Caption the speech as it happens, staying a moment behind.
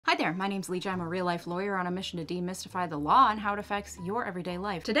there, my name's Leeja. I'm a real-life lawyer on a mission to demystify the law and how it affects your everyday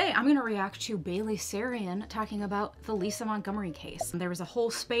life. Today, I'm gonna react to Bailey Sarian talking about the Lisa Montgomery case. There was a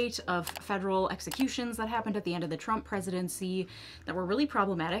whole spate of federal executions that happened at the end of the Trump presidency that were really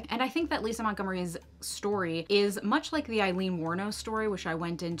problematic, and I think that Lisa Montgomery's story is much like the Aileen Wuornos story, which I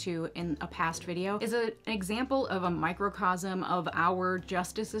went into in a past video, is an example of a microcosm of our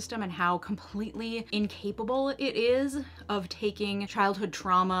justice system and how completely incapable it is of taking childhood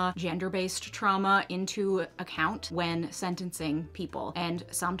trauma, gender-based trauma into account when sentencing people. And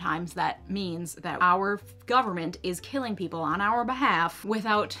sometimes that means that our government is killing people on our behalf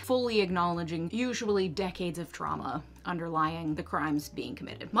without fully acknowledging usually decades of trauma underlying the crimes being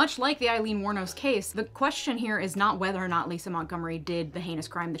committed. Much like the Aileen Wuornos case, the question here is not whether or not Lisa Montgomery did the heinous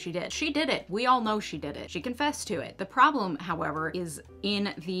crime that she did. She did it. We all know she did it. She confessed to it. The problem, however, is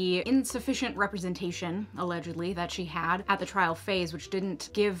in the insufficient representation, allegedly, that she had at the trial phase, which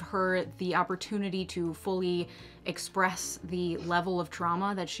didn't give her the opportunity to fully express the level of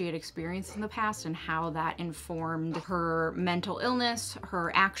trauma that she had experienced in the past and how that informed her mental illness,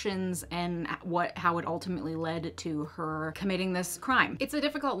 her actions, and how it ultimately led to her committing this crime. It's a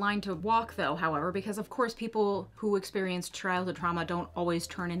difficult line to walk though, however, because of course people who experience childhood trauma don't always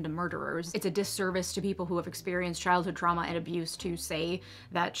turn into murderers. It's a disservice to people who have experienced childhood trauma and abuse to say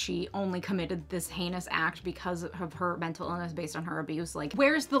that she only committed this heinous act because of her mental illness based on her abuse. Like,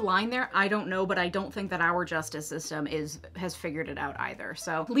 where's the line there? I don't know, but I don't think that our justice system has figured it out either.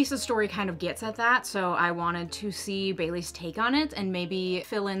 So Lisa's story kind of gets at that, so I wanted to see Bailey's take on it and maybe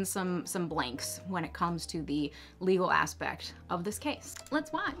fill in some blanks when it comes to the legal aspect of this case.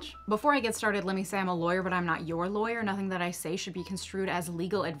 Let's watch. Before I get started, let me say I'm a lawyer, but I'm not your lawyer. Nothing that I say should be construed as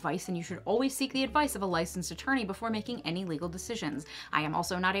legal advice, and you should always seek the advice of a licensed attorney before making any legal decisions. I am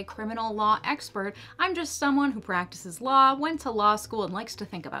also not a criminal law expert. I'm just someone who practices law, went to law school, and likes to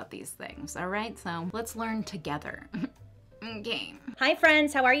think about these things, all right? So let's learn together. Okay. Hi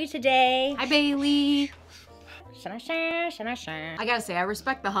friends, how are you today? Hi Bailey. I I gotta say, I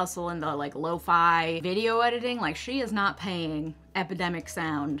respect the hustle and the like lo-fi video editing. Like, she is not paying Epidemic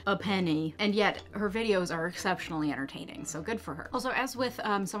Sound a penny, and yet her videos are exceptionally entertaining, so good for her. Also, as with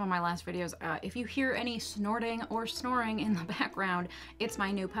some of my last videos, if you hear any snorting or snoring in the background, it's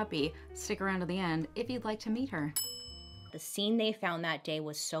my new puppy. Stick around to the end if you'd like to meet her. The scene they found that day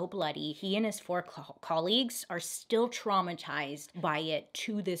was so bloody. He and his 4 colleagues are still traumatized by it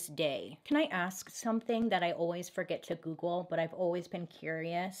to this day. Can I ask something that I always forget to Google, but I've always been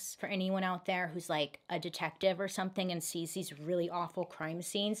curious? For anyone out there who's like a detective or something and sees these really awful crime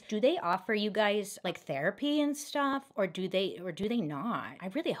scenes, do they offer you guys like therapy and stuff, or do they not? I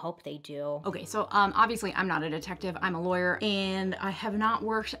really hope they do. Okay, so obviously I'm not a detective, I'm a lawyer, and I have not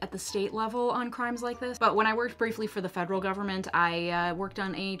worked at the state level on crimes like this, but when I worked briefly for the federal government, I worked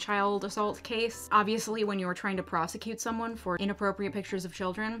on a child assault case. Obviously, when you're trying to prosecute someone for inappropriate pictures of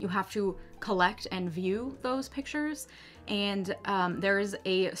children, you have to collect and view those pictures, and there is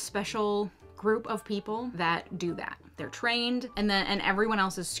a special group of people that do that. They're trained, and everyone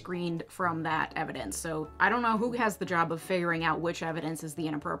else is screened from that evidence. So I don't know who has the job of figuring out which evidence is the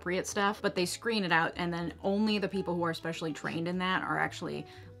inappropriate stuff, but they screen it out, and then only the people who are specially trained in that are actually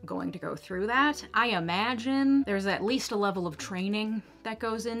going to go through that. I imagine there's at least a level of training that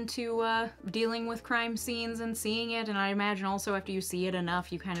goes into dealing with crime scenes and seeing it, and I imagine also after you see it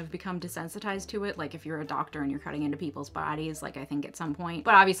enough, you kind of become desensitized to it. Like if you're a doctor and you're cutting into people's bodies, like I think at some point,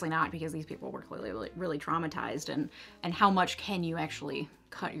 but obviously not, because these people were clearly really traumatized, and how much can you actually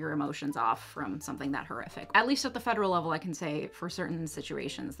cut your emotions off from something that horrific? At least at the federal level, I can say for certain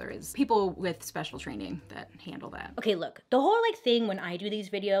situations, there is people with special training that handle that. Okay, look, the whole like thing when I do these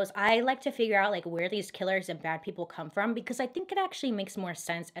videos, I like to figure out like where these killers and bad people come from, because I think it actually makes more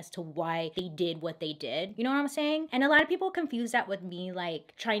sense as to why they did what they did. You know what I'm saying? And a lot of people confuse that with me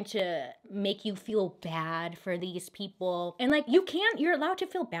like trying to make you feel bad for these people. And like you're allowed to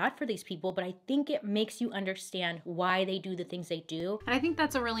feel bad for these people, but I think it makes you understand why they do the things they do. And I think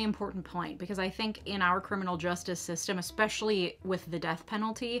that's a really important point, because I think in our criminal justice system, especially with the death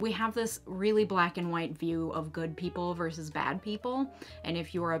penalty, we have this really black and white view of good people versus bad people. And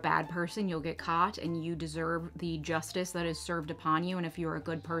if you're a bad person, you'll get caught and you deserve the justice that is served upon you. And if you're a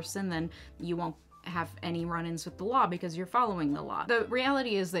good person, then you won't have any run-ins with the law because you're following the law. The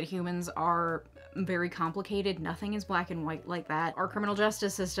reality is that humans are very complicated. Nothing is black and white like that. Our criminal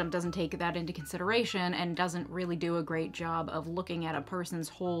justice system doesn't take that into consideration and doesn't really do a great job of looking at a person's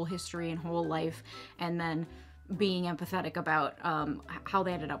whole history and whole life and then being empathetic about how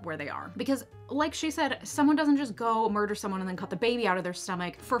they ended up where they are. Because like she said, someone doesn't just go murder someone and then cut the baby out of their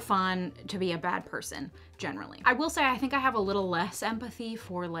stomach for fun to be a bad person, generally. I will say I think I have a little less empathy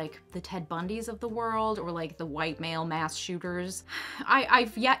for like the Ted Bundys of the world or like the white male mass shooters.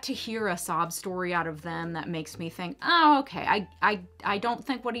 I've yet to hear a sob story out of them that makes me think, oh, okay, I don't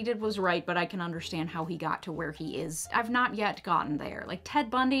think what he did was right, but I can understand how he got to where he is. I've not yet gotten there. Like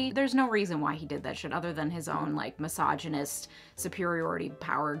Ted Bundy, there's no reason why he did that shit other than his own like misogynist superiority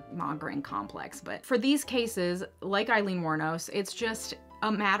power mongering complex. But for these cases, like Aileen Wuornos, it's just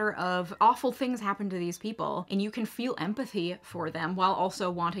a matter of awful things happen to these people, and you can feel empathy for them while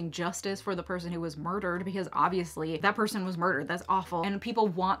also wanting justice for the person who was murdered, because obviously that person was murdered. That's awful. And people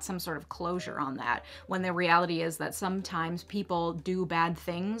want some sort of closure on that, when the reality is that sometimes people do bad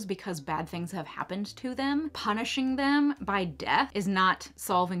things because bad things have happened to them. Punishing them by death is not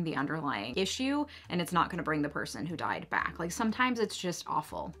solving the underlying issue, and it's not going to bring the person who died back. Like sometimes it's just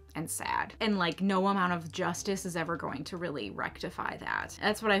awful and sad, and like no amount of justice is ever going to really rectify that.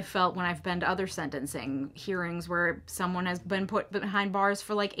 That's what I felt when I've been to other sentencing hearings where someone has been put behind bars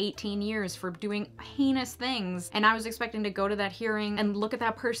for like 18 years for doing heinous things, and I was expecting to go to that hearing and look at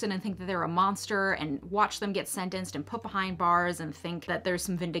that person and think that they're a monster and watch them get sentenced and put behind bars and think that there's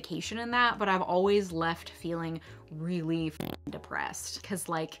some vindication in that, but I've always left feeling really depressed, because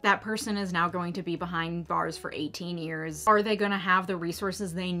like that person is now going to be behind bars for 18 years. Are they gonna have the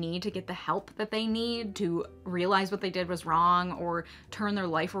resources they need to get the help that they need to realize what they did was wrong, or turn their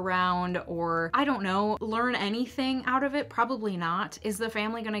life around, or I don't know, learn anything out of it? Probably not. Is the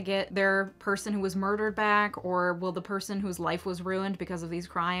family gonna get their person who was murdered back, or will the person whose life was ruined because of these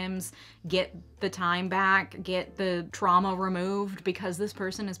crimes get the time back, get the trauma removed because this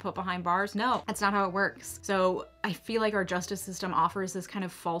person is put behind bars? No, that's not how it works. So I feel like our justice system offers this kind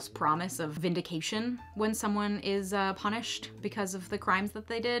of false promise of vindication when someone is punished because of the crimes that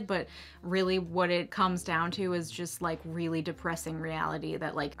they did, but really what it comes down to is just like really depressing reality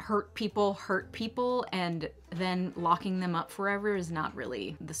that like hurt people, and then locking them up forever is not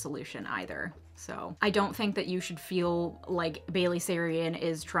really the solution either. So I don't think that you should feel like Bailey Sarian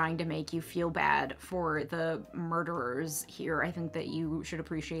is trying to make you feel bad for the murderers here. I think that you should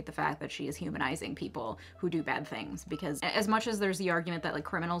appreciate the fact that she is humanizing people who do bad things, because as much as there's the argument that like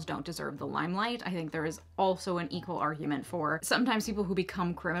criminals don't deserve the limelight, I think there is also an equal argument for sometimes people who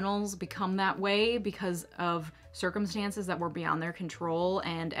become criminals become that way because of circumstances that were beyond their control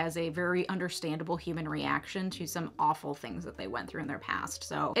and as a very understandable human reaction to some awful things that they went through in their past.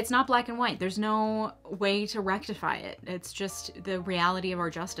 So it's not black and white. There's no way to rectify it. It's just the reality of our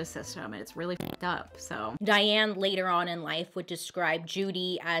justice system, and it's really fucked up. So Diane later on in life would describe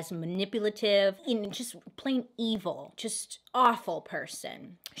Judy as manipulative and just plain evil, just awful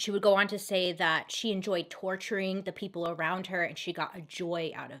person. She would go on to say that she enjoyed torturing the people around her and she got a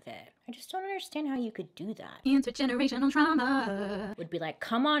joy out of it. I just don't understand how you could do that. Intergenerational trauma. Would be like,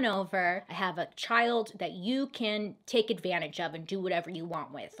 come on over. I have a child that you can take advantage of and do whatever you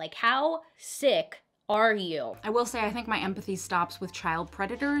want with. Like, how sick are you? I will say I think my empathy stops with child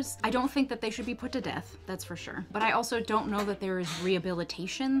predators. I don't think that they should be put to death, that's for sure. But I also don't know that there is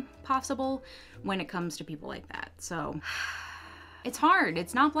rehabilitation possible when it comes to people like that. So it's hard.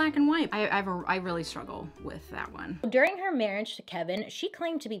 It's not black and white. I really struggle with that one. During her marriage to Kevin, she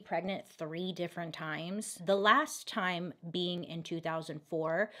claimed to be pregnant 3 different times. The last time being in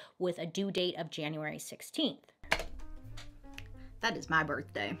 2004 with a due date of January 16th. That is my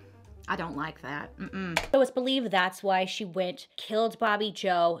birthday. I don't like that. So it's believed that's why she went, killed Bobbie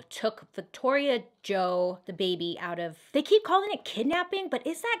Jo, took Victoria Jo, the baby, out of... They keep calling it kidnapping, but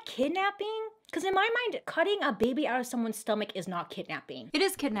is that kidnapping? Because in my mind, cutting a baby out of someone's stomach is not kidnapping. It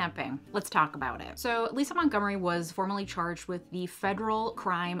is kidnapping. Let's talk about it. So Lisa Montgomery was formally charged with the federal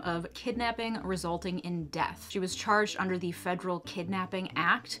crime of kidnapping resulting in death. She was charged under the Federal Kidnapping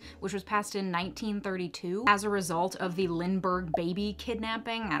Act, which was passed in 1932 as a result of the Lindbergh baby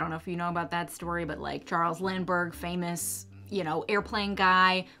kidnapping. I don't know if you know about that story, but like Charles Lindbergh, famous, you know, airplane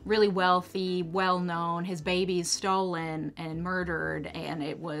guy, really wealthy, well-known, his baby's stolen and murdered, and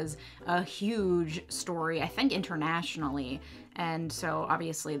it was a huge story, I think internationally. And so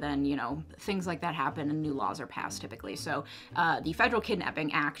obviously then, you know, things like that happen and new laws are passed typically. So the Federal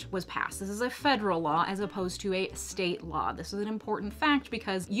Kidnapping Act was passed. This is a federal law as opposed to a state law. This is an important fact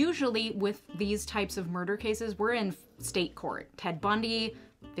because usually with these types of murder cases, we're in state court. Ted Bundy,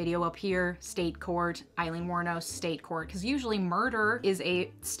 video up here, state court, Aileen Wuornos, state court, because usually murder is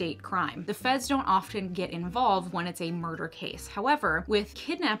a state crime. The feds don't often get involved when it's a murder case. However, with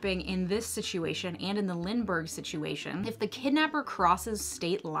kidnapping in this situation and in the Lindbergh situation, if the kidnapping kidnapper crosses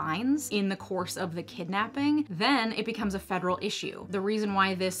state lines in the course of the kidnapping, then it becomes a federal issue. The reason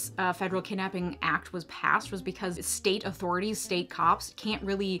why this Federal Kidnapping Act was passed was because state authorities, state cops, can't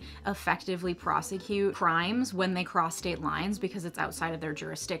really effectively prosecute crimes when they cross state lines because it's outside of their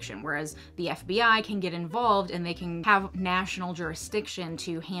jurisdiction, whereas the FBI can get involved and they can have national jurisdiction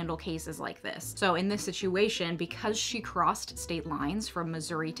to handle cases like this. So in this situation, because she crossed state lines from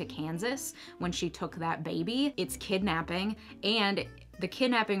Missouri to Kansas when she took that baby, it's kidnapping, and the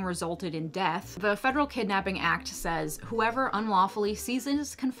kidnapping resulted in death. The Federal Kidnapping Act says, whoever unlawfully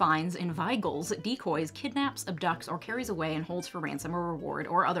seizes, confines, inveigles, decoys, kidnaps, abducts, or carries away and holds for ransom or reward,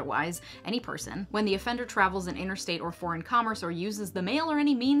 or otherwise, any person, when the offender travels in interstate or foreign commerce or uses the mail or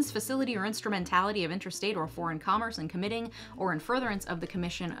any means, facility, or instrumentality of interstate or foreign commerce in committing or in furtherance of the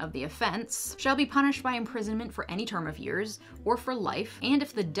commission of the offense, shall be punished by imprisonment for any term of years or for life, and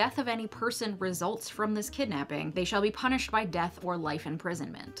if the death of any person results from this kidnapping, they shall be punished by death or life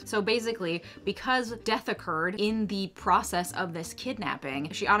imprisonment. So basically, because death occurred in the process of this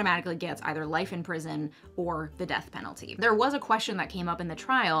kidnapping, she automatically gets either life in prison or the death penalty. There was a question that came up in the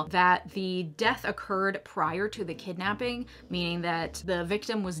trial that the death occurred prior to the kidnapping, meaning that the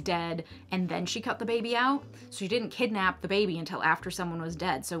victim was dead and then she cut the baby out. So she didn't kidnap the baby until after someone was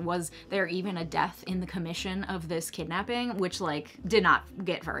dead. So was there even a death in the commission of this kidnapping, which like did not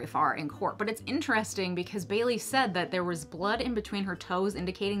get very far in court. But it's interesting because Bailey said that there was blood in between her toes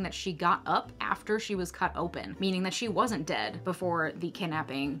indicating that she got up after she was cut open, meaning that she wasn't dead before the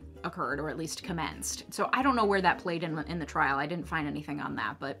kidnapping occurred, or at least commenced. So I don't know where that played in the trial. I didn't find anything on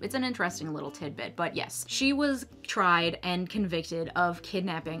that, but it's an interesting little tidbit. But yes, she was tried and convicted of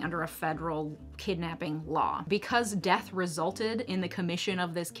kidnapping under a federal kidnapping law. Because death resulted in the commission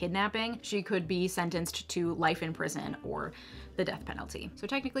of this kidnapping, she could be sentenced to life in prison or the death penalty. So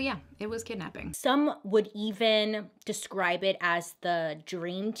technically, yeah, it was kidnapping. Some would even describe it as the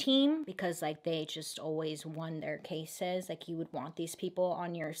dream team because like they just always won their cases. Like you would want these people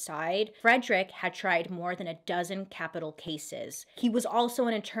on your side. Frederick had tried more than a dozen capital cases. He was also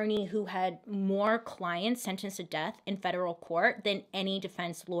an attorney who had more clients sentenced to death in federal court than any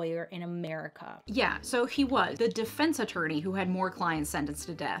defense lawyer in America. Yeah, so he was the defense attorney who had more clients sentenced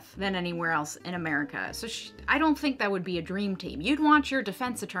to death than anywhere else in America. So I don't think that would be a dream team. You'd want your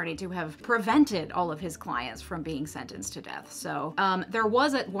defense attorney to have prevented all of his clients from being sentenced to death. So there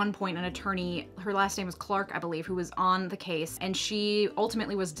was at one point an attorney, her last name was Clark, I believe, who was on the case, and she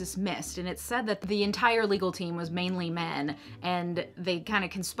ultimately was dismissed. And it said that the entire legal team was mainly men, and they kind of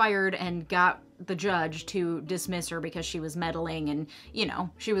conspired and got the judge to dismiss her because she was meddling and, you know,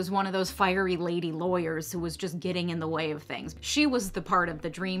 she was one of those fiery lady lawyers who was just getting in the way of things. She was the part of the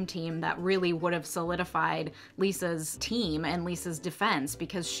dream team that really would have solidified Lisa's team and Lisa's defense,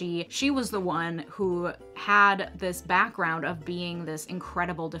 because she was the one who had this background of being this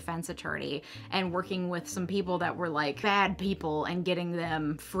incredible defense attorney and working with some people that were like bad people and getting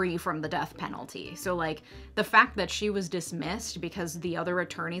them free from the death penalty. So like the fact that she was dismissed because the other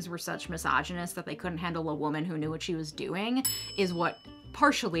attorneys were such misogynists that they couldn't handle a woman who knew what she was doing is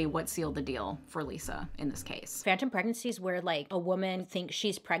partially what sealed the deal for Lisa in this case. Phantom pregnancies where like a woman thinks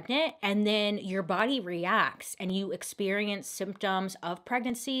she's pregnant and then your body reacts and you experience symptoms of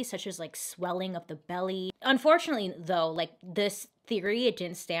pregnancy such as like swelling of the belly. Unfortunately though, like this theory, it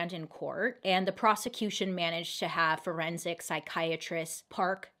didn't stand in court, and the prosecution managed to have forensic psychiatrist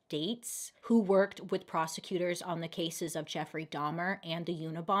Park Dates, who worked with prosecutors on the cases of Jeffrey Dahmer and the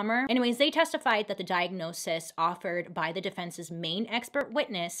Unabomber. Anyways, they testified that the diagnosis offered by the defense's main expert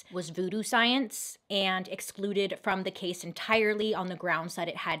witness was voodoo science and excluded from the case entirely on the grounds that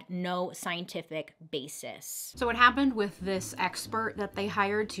it had no scientific basis. So what happened with this expert that they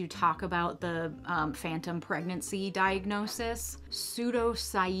hired to talk about the phantom pregnancy diagnosis?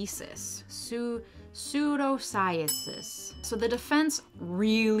 Pseudocyesis. Pseudocyesis. So the defense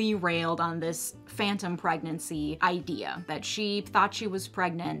really railed on this phantom pregnancy idea, that she thought she was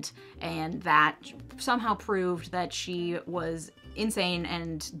pregnant and that somehow proved that she was insane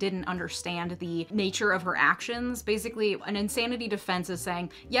and didn't understand the nature of her actions. Basically, an insanity defense is saying,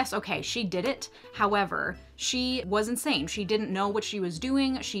 yes, okay, she did it. However, she was insane. She didn't know what she was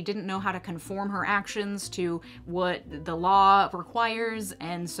doing. She didn't know how to conform her actions to what the law requires,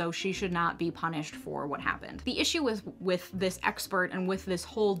 and so she should not be punished for what happened. The issue with this expert and with this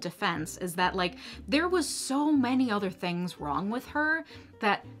whole defense is that, like, there was so many other things wrong with her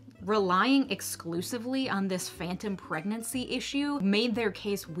that relying exclusively on this phantom pregnancy issue made their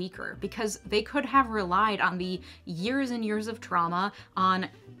case weaker, because they could have relied on the years and years of trauma, on,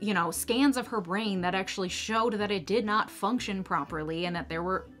 you know, scans of her brain that actually showed that it did not function properly and that there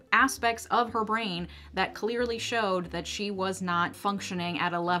were aspects of her brain that clearly showed that she was not functioning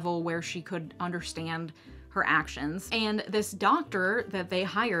at a level where she could understand her actions. And this doctor that they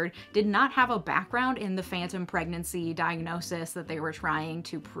hired did not have a background in the phantom pregnancy diagnosis that they were trying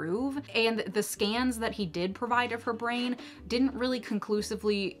to prove. And the scans that he did provide of her brain didn't really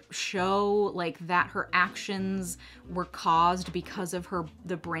conclusively show like that her actions were caused because of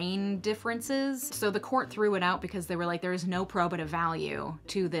the brain differences. So the court threw it out because they were like, there is no probative value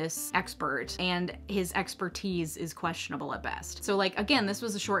to this expert and his expertise is questionable at best. So like, again, this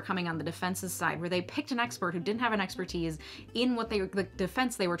was a shortcoming on the defense's side where they picked an expert who didn't have an expertise in what the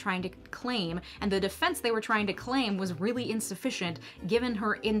defense they were trying to claim, and the defense they were trying to claim was really insufficient given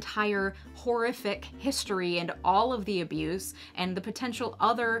her entire horrific history and all of the abuse and the potential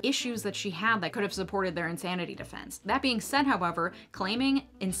other issues that she had that could have supported their insanity defense. That being said, however, claiming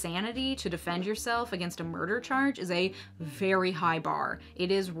insanity to defend yourself against a murder charge is a very high bar.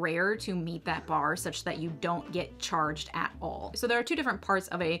 It is rare to meet that bar such that you don't get charged at all. So there are two different parts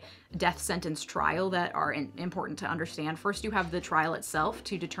of a death sentence trial that are important to understand. First, you have the trial itself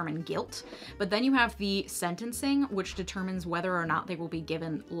to determine guilt, but then you have the sentencing, which determines whether or not they will be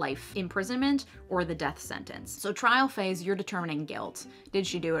given life imprisonment or the death sentence. So trial phase, you're determining guilt. Did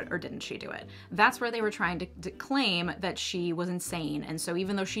she do it or didn't she do it? That's where they were trying to claim that she was insane, and so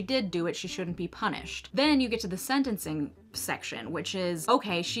even though she did do it, she shouldn't be punished. Then you get to the sentencing section, which is,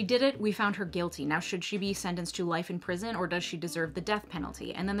 okay, she did it, we found her guilty. Now, should she be sentenced to life in prison or does she deserve the death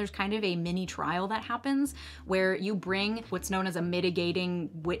penalty? And then there's kind of a mini trial that happens where you bring what's known as a mitigating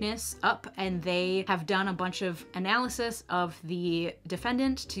witness up, and they have done a bunch of analysis of the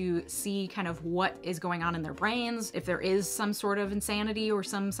defendant to see kind of what is going on in their brains, if there is some sort of insanity or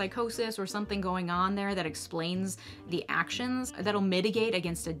some psychosis or something going on there that explains the actions that'll mitigate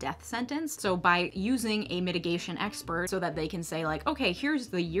against a death sentence. So by using a mitigation expert, so that they can say like, okay, here's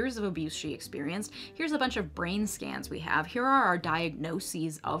the years of abuse she experienced, here's a bunch of brain scans we have, here are our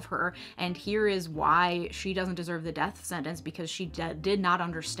diagnoses of her, and here is why she doesn't deserve the death sentence because she did not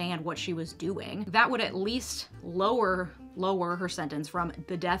understand what she was doing. That would at least lower her sentence from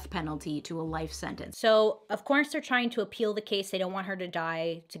the death penalty to a life sentence. So, of course, they're trying to appeal the case. They don't want her to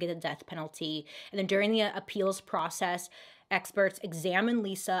die to get a death penalty. And then during the appeals process, experts examined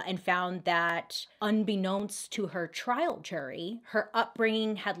Lisa and found that, unbeknownst to her trial jury, her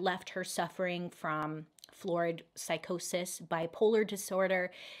upbringing had left her suffering from florid psychosis, bipolar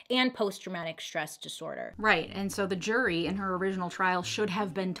disorder, and post-traumatic stress disorder. Right, and so the jury in her original trial should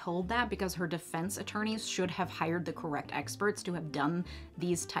have been told that because her defense attorneys should have hired the correct experts to have done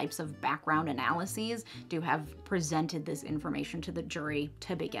these types of background analyses, to have presented this information to the jury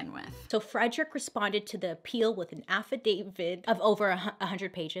to begin with. So Frederick responded to the appeal with an affidavit of over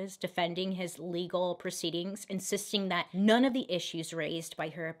 100 pages defending his legal proceedings, insisting that none of the issues raised by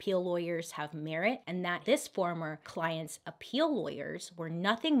her appeal lawyers have merit, and that this former client's appeal lawyers were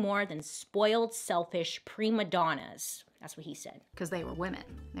nothing more than spoiled, selfish prima donnas. That's what he said. Because they were women.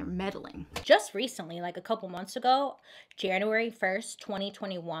 They're meddling. Just recently, like a couple months ago, January 1st,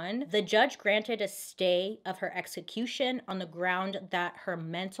 2021, the judge granted a stay of her execution on the ground that her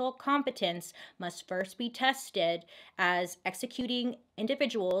mental competence must first be tested, as executing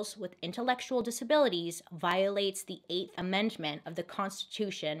individuals with intellectual disabilities violates the 8th Amendment of the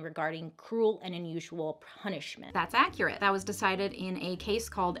Constitution regarding cruel and unusual punishment. That's accurate. That was decided in a case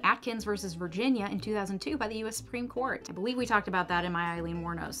called Atkins versus Virginia in 2002 by the U.S. Supreme Court. I believe we talked about that in my Eileen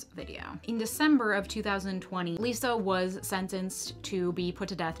Warnos video. In December of 2020, Lisa was sentenced to be put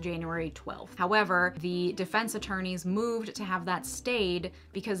to death January 12th. However, the defense attorneys moved to have that stayed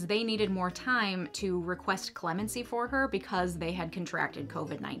because they needed more time to request clemency for her because they had contracted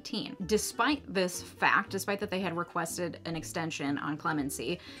COVID-19. Despite this fact, despite that they had requested an extension on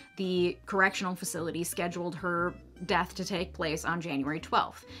clemency, the correctional facility scheduled her death to take place on January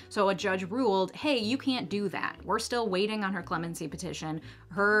 12th. So a judge ruled, hey, you can't do that. We're still waiting on her clemency petition.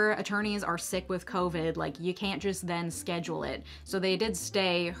 Her attorneys are sick with COVID. Like, you can't just then schedule it. So they did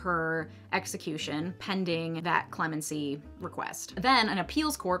stay her execution pending that clemency request. Then an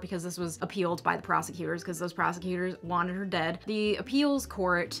appeals court, because this was appealed by the prosecutors, because those prosecutors wanted her dead, the appeals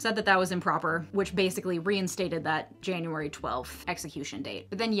court said that that was improper, which basically reinstated that January 12th execution date.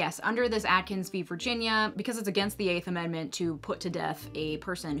 But then yes, under this Atkins v. Virginia, because it's against the 8th Amendment to put to death a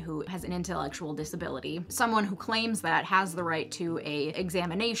person who has an intellectual disability. Someone who claims that has the right to a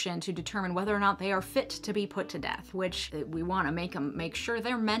examination to determine whether or not they are fit to be put to death, which we want to make sure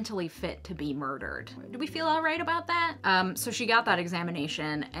they're mentally fit to be murdered. Do we feel all right about that? So she got that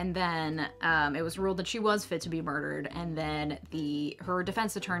examination, and then it was ruled that she was fit to be murdered, and then her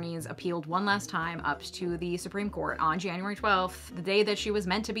defense attorneys appealed one last time up to the Supreme Court on January 12th, the day that she was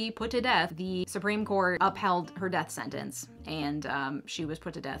meant to be put to death. The Supreme Court upheld her death sentence, and she was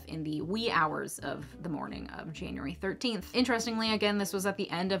put to death in the wee hours of the morning of January 13th. Interestingly, again, this was at the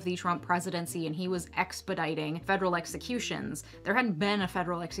end of the Trump presidency, and he was expediting federal executions. There hadn't been a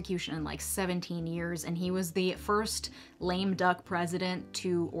federal execution in like 17 years, and he was the first lame duck president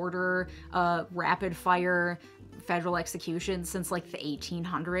to order a rapid fire federal execution since like the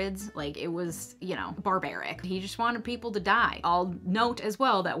 1800s. Like, it was, you know, barbaric. He just wanted people to die. I'll note as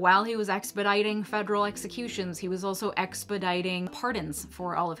well that while he was expediting federal executions, he was also expediting pardons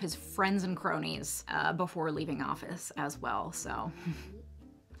for all of his friends and cronies before leaving office as well. So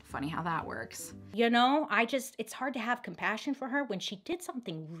funny how that works. You know, it's hard to have compassion for her when she did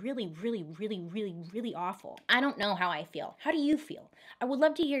something really, really, really, really, really awful. I don't know how I feel. How do you feel? I would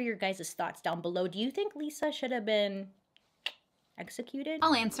love to hear your guys' thoughts down below. Do you think Lisa should have been executed?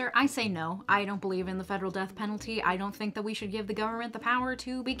 I'll answer. I say no. I don't believe in the federal death penalty. I don't think that we should give the government the power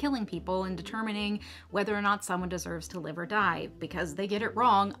to be killing people and determining whether or not someone deserves to live or die, because they get it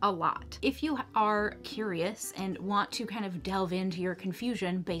wrong a lot. If you are curious and want to kind of delve into your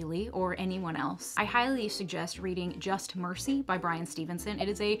confusion, Bailey or anyone else, I highly suggest reading Just Mercy by Bryan Stevenson. It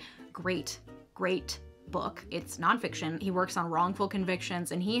is a great book. It's nonfiction. He works on wrongful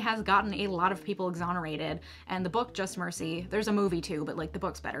convictions, and he has gotten a lot of people exonerated. And the book Just Mercy, there's a movie too, but like the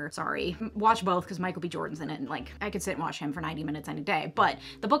book's better. Sorry. Watch both because Michael B. Jordan's in it, and like I could sit and watch him for 90 minutes any day. But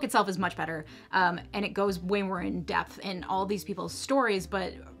the book itself is much better, and it goes way more in depth in all these people's stories.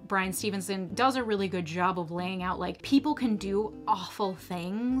 But Bryan Stevenson does a really good job of laying out like people can do awful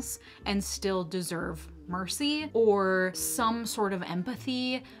things and still deserve mercy or some sort of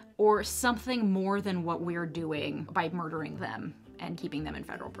empathy or something more than what we're doing by murdering them and keeping them in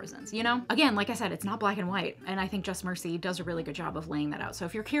federal prisons, you know? Again, like I said, it's not black and white, and I think Just Mercy does a really good job of laying that out. So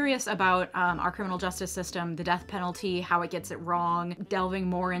if you're curious about our criminal justice system, the death penalty, how it gets it wrong, delving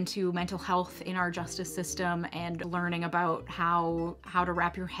more into mental health in our justice system, and learning about how to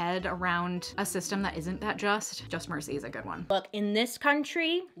wrap your head around a system that isn't that just Mercy is a good one. Look, in this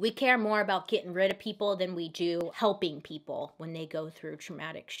country, we care more about getting rid of people than we do helping people when they go through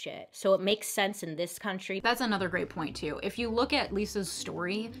traumatic shit. So it makes sense in this country. That's another great point too. If you look at Lisa's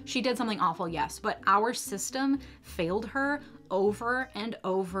story, she did something awful, yes, but our system failed her over and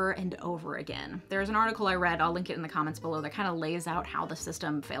over and over again. There's an article I read, I'll link it in the comments below, that kind of lays out how the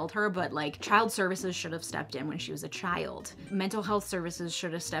system failed her, but like child services should have stepped in when she was a child. Mental health services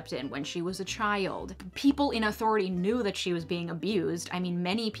should have stepped in when she was a child. People in authority knew that she was being abused. I mean,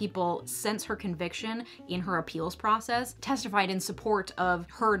 many people, since her conviction in her appeals process, testified in support of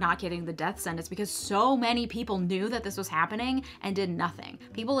her not getting the death sentence because so many people knew that this was happening and did nothing.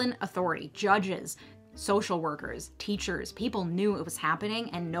 People in authority, judges, social workers, teachers, people knew it was happening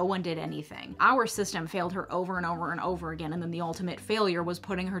and no one did anything. Our system failed her over and over and over again, and then the ultimate failure was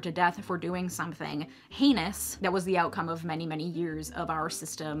putting her to death for doing something heinous that was the outcome of many, many years of our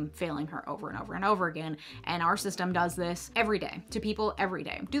system failing her over and over and over again. And our system does this every day to people every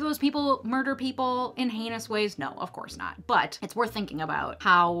day. Do those people murder people in heinous ways? No, of course not. But it's worth thinking about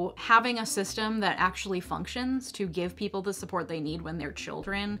how having a system that actually functions to give people the support they need when they're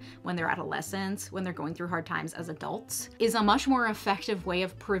children, when they're adolescents, when they're going through hard times as adults, is a much more effective way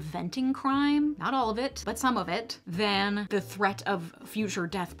of preventing crime, not all of it, but some of it, than the threat of future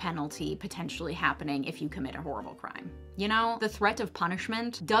death penalty potentially happening if you commit a horrible crime. You know, the threat of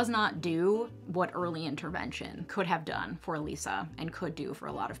punishment does not do what early intervention could have done for Lisa and could do for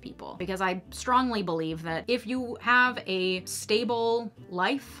a lot of people. Because I strongly believe that if you have a stable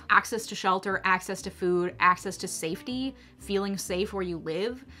life, access to shelter, access to food, access to safety, feeling safe where you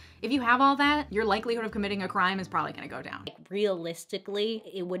live, if you have all that, your likelihood of committing a crime is probably gonna go down. Realistically,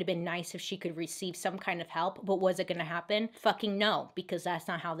 it would have been nice if she could receive some kind of help, but was it gonna happen? Fucking no, because that's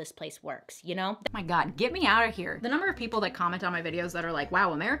not how this place works, you know? Oh my God, get me out of here. The number of people that comment on my videos that are like,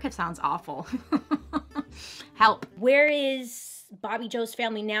 wow, America sounds awful. Help. Where is Bobbie Jo's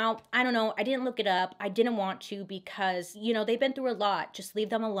family now? I don't know. I didn't look it up. I didn't want to because, you know, they've been through a lot. Just leave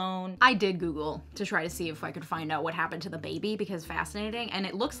them alone. I did Google to try to see if I could find out what happened to the baby because fascinating. And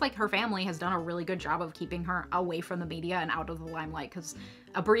it looks like her family has done a really good job of keeping her away from the media and out of the limelight because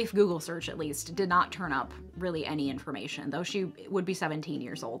a brief Google search at least did not turn up really any information, though she would be 17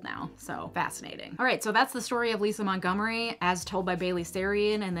 years old now. So fascinating. All right, so that's the story of Lisa Montgomery as told by Bailey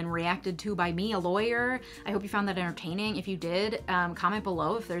Sarian and then reacted to by me, a lawyer. I hope you found that entertaining. If you did, comment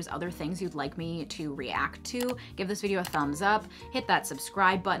below if there's other things you'd like me to react to. Give this video a thumbs up, hit that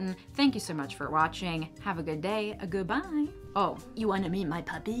subscribe button. Thank you so much for watching. Have a good day, a goodbye. Oh, you want to meet my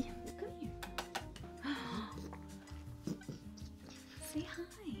puppy? Come here. Say hi.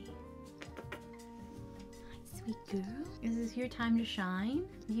 Hi, sweet girl. Is this your time to shine?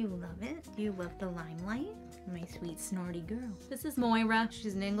 You love it? You love the limelight? My sweet snorty girl. This is Moira.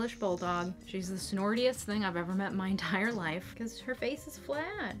 She's an English bulldog. She's the snortiest thing I've ever met in my entire life because her face is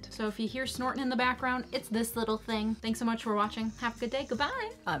flat. So if you hear snorting in the background, it's this little thing. Thanks so much for watching. Have a good day. Goodbye.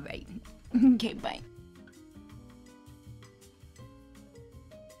 All right. Okay, bye.